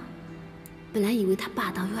坏嘛。本来以为他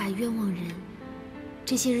霸道又爱冤枉人，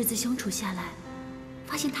这些日子相处下来，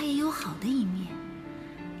发现他也有好的一面，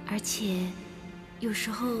而且有时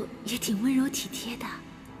候也挺温柔体贴的。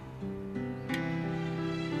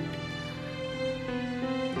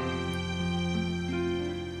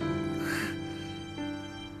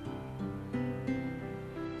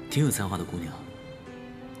挺有才华的姑娘，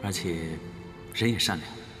而且人也善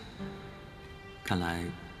良。看来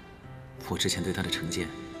我之前对她的成见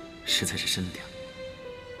实在是深了点。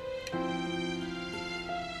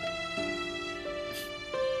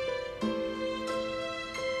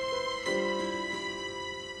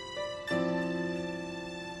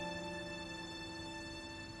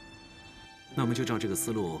那我们就照这个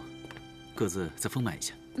思路，各自再丰满一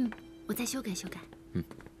下。我再修改修改。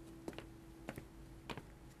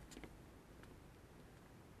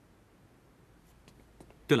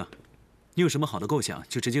对了，你有什么好的构想，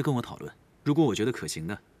就直接跟我讨论。如果我觉得可行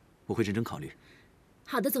的，我会认真考虑。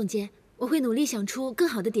好的，总监，我会努力想出更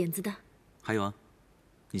好的点子的。还有啊，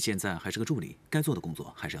你现在还是个助理，该做的工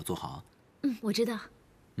作还是要做好啊。我知道。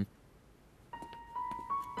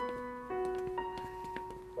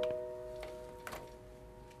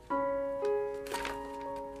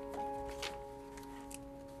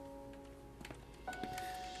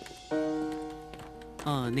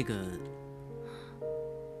那个，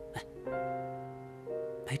哎，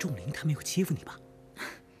白仲林他没有欺负你吧？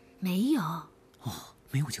没有。哦，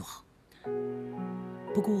没有就好。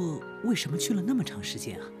不过为什么去了那么长时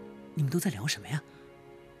间啊？你们都在聊什么呀？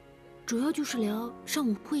主要就是聊上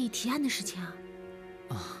午会议提案的事情啊。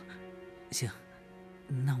哦，行，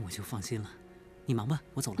那我就放心了。你忙吧，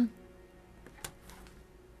我走了。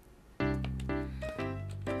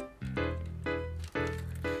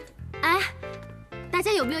大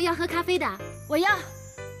家有没有要喝咖啡的？我要。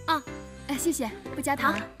哦，谢谢，不加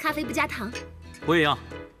糖。咖啡不加糖。我也要。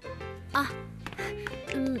啊，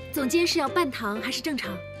总监是要半糖还是正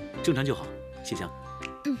常？正常就好，谢香。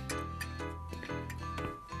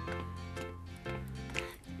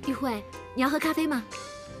玉慧，你要喝咖啡吗？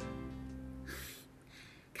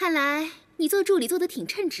看来你做助理做得挺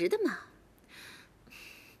称职的嘛。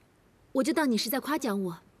我就当你是在夸奖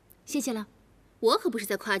我，谢谢了。我可不是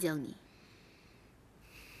在夸奖你。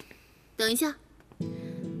等一下，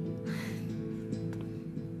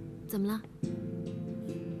怎么了？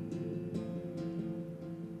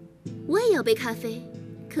我也要杯咖啡，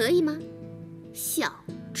可以吗？小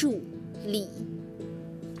助理。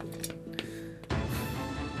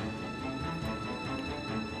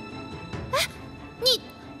哎，你，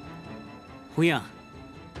红英，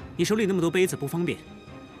你手里那么多杯子不方便，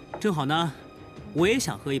正好呢，我也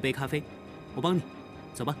想喝一杯咖啡，我帮你，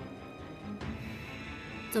走吧。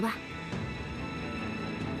走吧。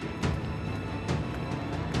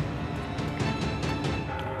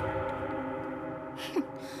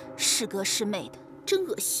是哥是妹的，真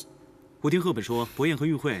恶心。我听赫本说，博彦和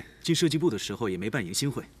玉慧进设计部的时候也没办迎新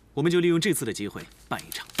会，我们就利用这次的机会办一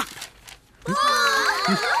场大的。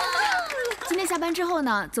今天下班之后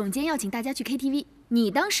呢，总监要请大家去 KTV， 你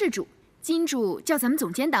当事主，金主叫咱们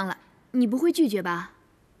总监当了，你不会拒绝吧？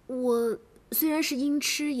我虽然是音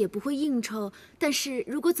痴，也不会应酬，但是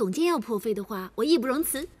如果总监要破费的话，我义不容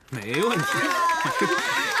辞。没问题。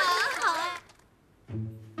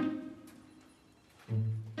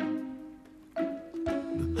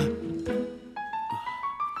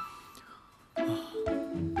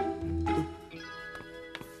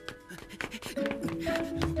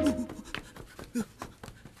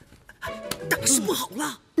大事不好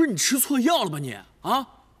了！不是你吃错药了吧你？啊！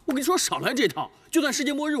我跟你说少来这套，就算世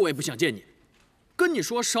界末日我也不想见你。跟你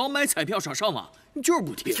说少买彩票少上网，你就是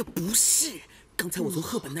不听。呀，不是，刚才我从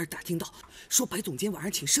赫本那儿打听到，说白总监晚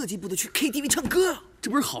上请设计部的去 KTV 唱歌，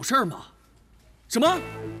这不是好事吗？什么？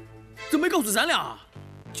怎么没告诉咱俩？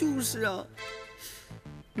就是啊。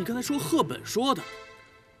你刚才说赫本说的，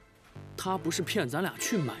他不是骗咱俩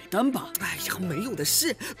去买单吧？哎呀，没有的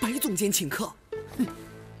事，白总监请客。哼，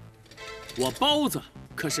我包子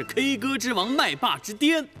可是 K 歌之王麦霸之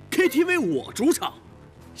巅， KTV 我主场，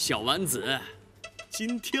小丸子，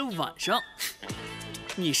今天晚上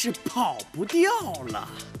你是跑不掉了。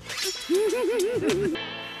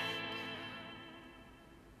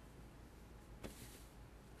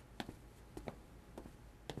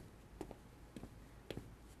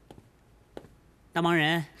大忙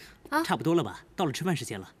人，差不多了吧？到了吃饭时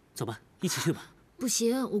间了，走吧，一起去吧。不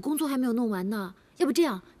行，我工作还没有弄完呢。要不这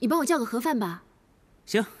样，你帮我叫个盒饭吧。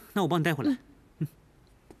行，那我帮你带回来。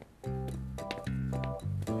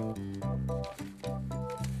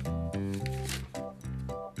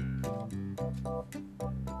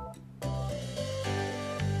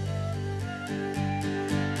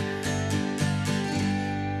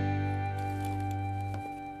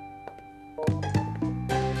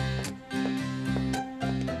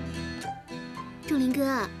仲林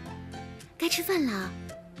哥，该吃饭了。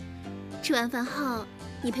吃完饭后，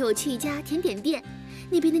你陪我去一家甜点店，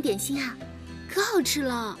那边的点心啊，可好吃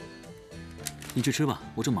了。你去吃吧，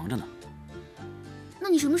我正忙着呢。那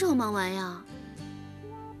你什么时候忙完呀？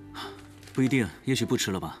不一定，也许不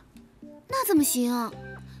吃了吧。那怎么行？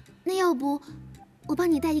那要不我帮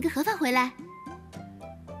你带一个盒饭回来？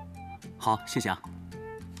好，谢谢啊。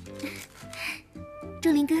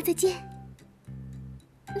仲林哥，再见。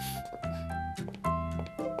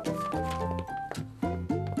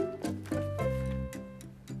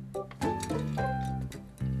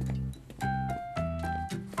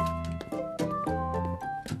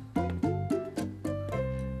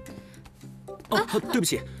对不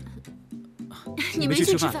起，你们去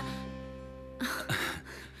吃饭。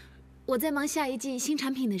我在忙下一季新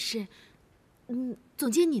产品的事。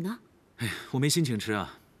总监你呢？哎呀，我没心情吃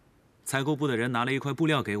啊。采购部的人拿了一块布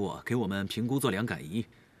料给我们评估做凉感衣，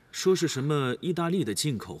说是什么意大利的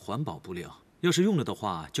进口环保布料，要是用了的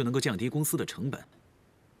话就能够降低公司的成本。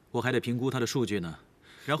我还得评估它的数据呢。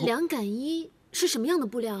然后凉感衣是什么样的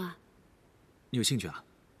布料啊？你有兴趣啊？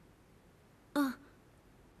嗯。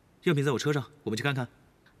样品在我车上，我们去看看。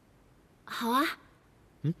好啊。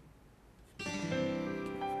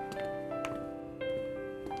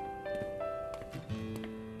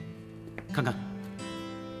看看。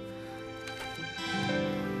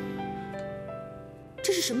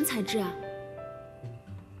这是什么材质啊？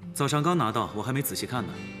早上刚拿到，我还没仔细看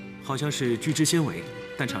呢。好像是聚酯纤维，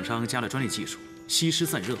但厂商加了专利技术，吸湿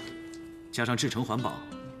散热，加上制成环保，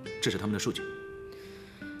这是他们的数据。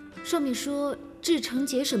上面说制成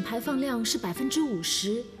节省排放量是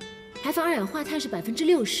50%，排放二氧化碳是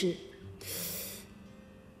60%。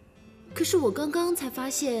可是我刚刚才发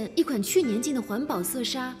现，一款去年进的环保色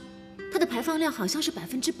纱，它的排放量好像是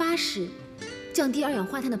80%，降低二氧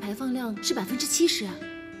化碳的排放量是70%啊。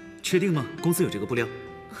确定吗？公司有这个布料？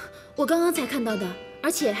我刚刚才看到的，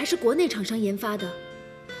而且还是国内厂商研发的。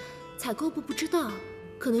采购部不知道，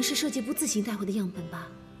可能是设计部自行带回的样本吧，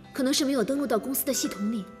可能是没有登录到公司的系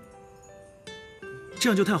统里。这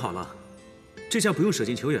样就太好了，这下不用舍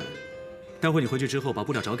近求远。待会你回去之后把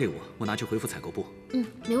布料找给我，我拿去回复采购部。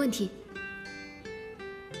没问题。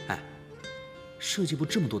哎，设计部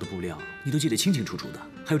这么多的布料，你都记得清清楚楚的，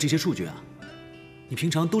还有这些数据啊，你平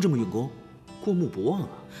常都这么用功，过目不忘啊？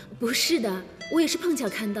不是的，我也是碰巧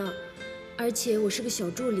看到，而且我是个小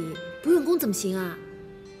助理，不用功怎么行啊？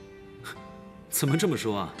怎么这么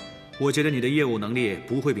说啊？我觉得你的业务能力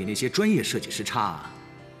不会比那些专业设计师差啊。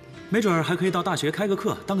没准儿还可以到大学开个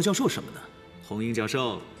课，当个教授什么的。红英教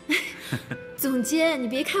授。总监，你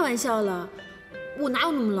别开玩笑了，我哪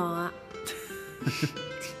有那么老啊？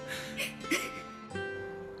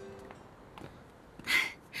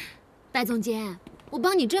白总监，我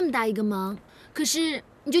帮你这么大一个忙，可是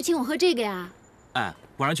你就请我喝这个呀？哎，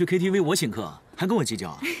晚上去 KTV 我请客，还跟我计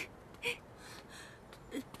较啊？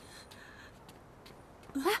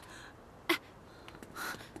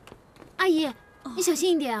阿姨，你小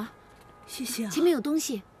心一点啊！谢谢啊。前面有东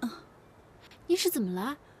西。您是怎么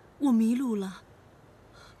了？我迷路了，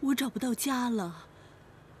我找不到家了。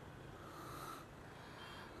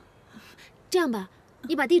这样吧，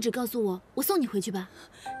你把地址告诉我，我送你回去吧。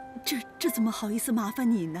这怎么好意思麻烦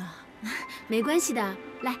你呢？没关系的，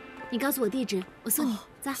来，你告诉我地址，我送你。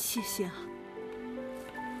走。谢谢啊。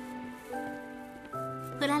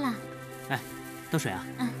回来了。哎，倒水啊。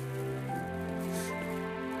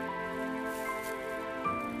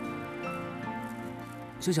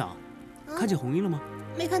小小，看见红英了吗？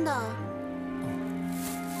没看到。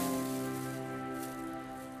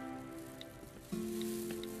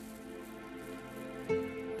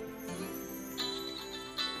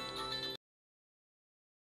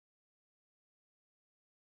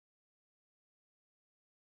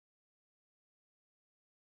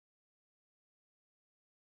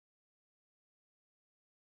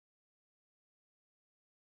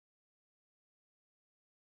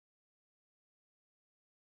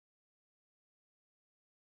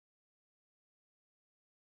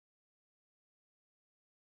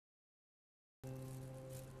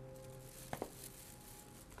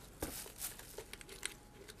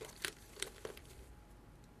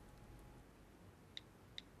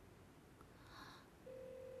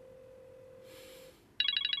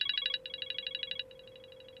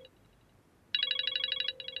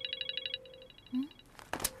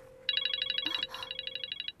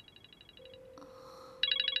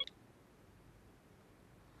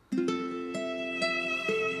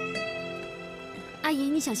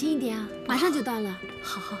小心一点啊，马上就到了。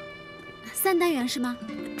好。3单元是吗？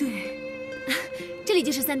对，这里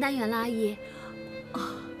就是3单元了，阿姨。哦，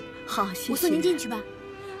好，谢谢。我送您进去吧。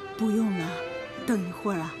不用了，等一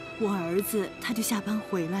会儿啊，我儿子他就下班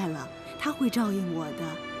回来了，他会照应我的。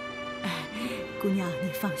哎，姑娘，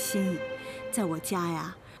你放心，在我家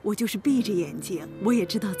呀，我就是闭着眼睛，我也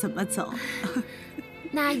知道怎么走。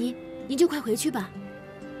那阿姨，您就快回去吧。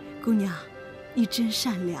姑娘，你真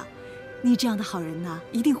善良，你这样的好人呐，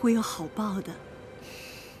一定会有好报的。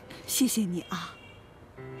谢谢你啊！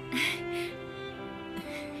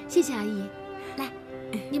谢谢阿姨，来，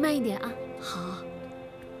你慢一点啊。好，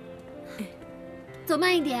走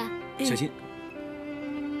慢一点，小心。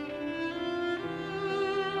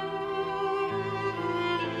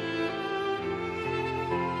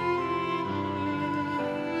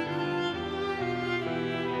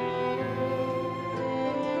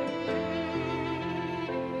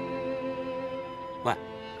喂，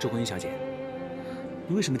周红英小姐。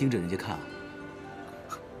你为什么盯着人家看啊？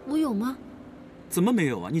我有吗？怎么没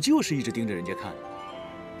有啊？你就是一直盯着人家看。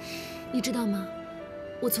你知道吗？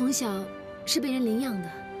我从小是被人领养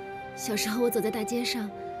的。小时候我走在大街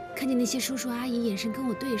上，看见那些叔叔阿姨眼神跟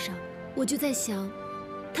我对上，我就在想，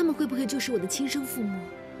他们会不会就是我的亲生父母？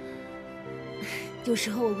有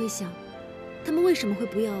时候我会想，他们为什么会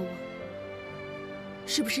不要我？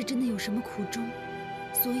是不是真的有什么苦衷，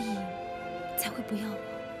所以才会不要我？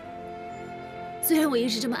虽然我一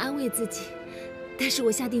直这么安慰自己，但是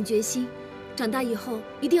我下定决心，长大以后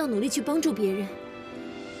一定要努力去帮助别人。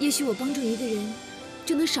也许我帮助一个人，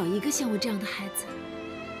就能少一个像我这样的孩子。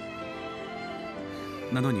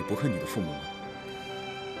难道你不恨你的父母吗？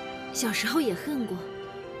小时候也恨过，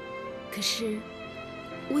可是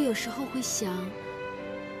我有时候会想，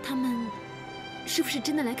他们是不是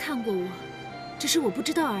真的来看过我，只是我不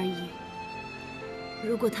知道而已。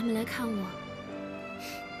如果他们来看我，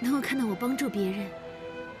能够看到我帮助别人，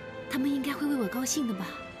他们应该会为我高兴的吧？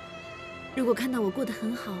如果看到我过得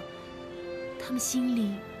很好，他们心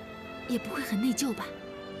里也不会很内疚吧？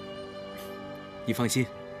你放心，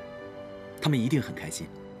他们一定很开心，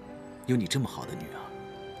有你这么好的女儿。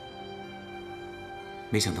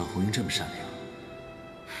没想到红英这么善良，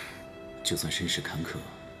就算身世坎坷，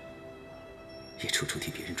也处处替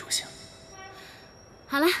别人着想。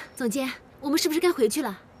好了，总监，我们是不是该回去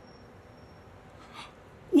了？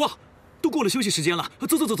哇，都过了休息时间了，走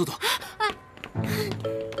走走走走。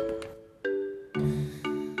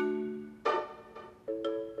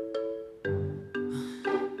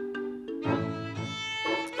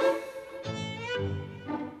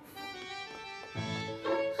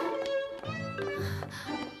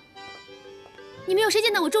你们有谁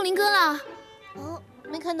见到我仲林哥了？哦，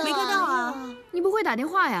没看到，没看到啊！你不会打电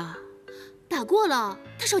话呀？打过了，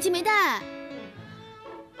他手机没带。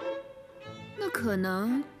那可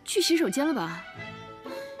能去洗手间了吧？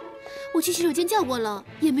我去洗手间叫过了，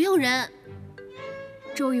也没有人。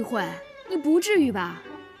周玉慧，你不至于吧？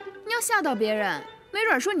你要吓到别人，没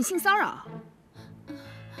准说你性骚扰。